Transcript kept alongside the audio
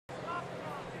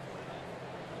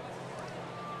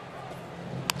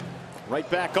Right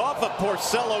back off of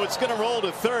Porcello. It's going to roll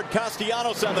to third.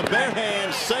 Castellanos on the bare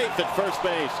hands, safe at first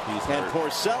base. And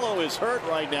Porcello is hurt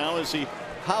right now as he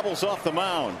hobbles off the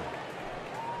mound.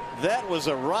 That was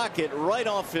a rocket right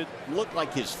off. It looked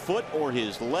like his foot or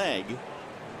his leg.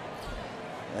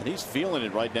 And he's feeling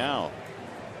it right now.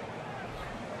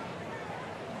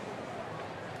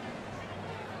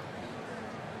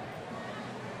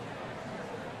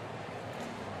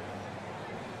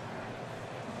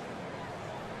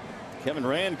 Kevin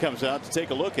Rand comes out to take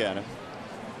a look at him.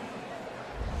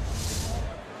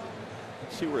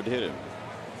 Let's see where it hit him.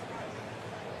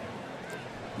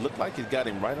 Looked like it got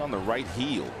him right on the right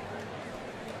heel.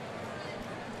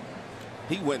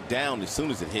 He went down as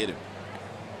soon as it hit him.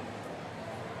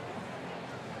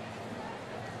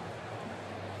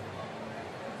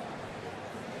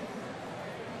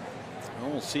 Well,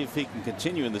 we'll see if he can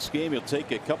continue in this game. He'll take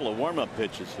a couple of warm-up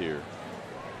pitches here.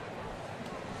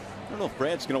 I don't know if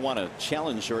Brad's going to want to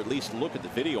challenge or at least look at the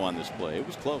video on this play. It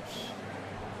was close.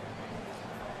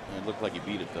 It looked like he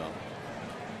beat it, though.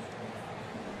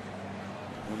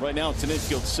 And right now it's an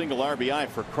infield single RBI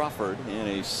for Crawford in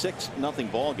a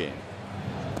 6-0 ball game.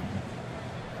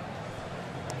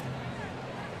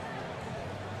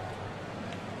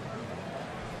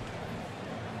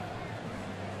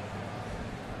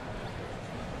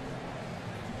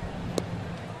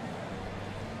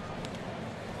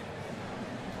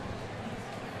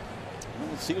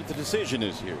 Let's see what the decision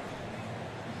is here.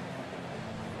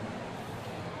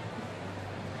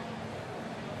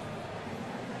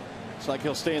 Looks like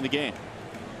he'll stay in the game.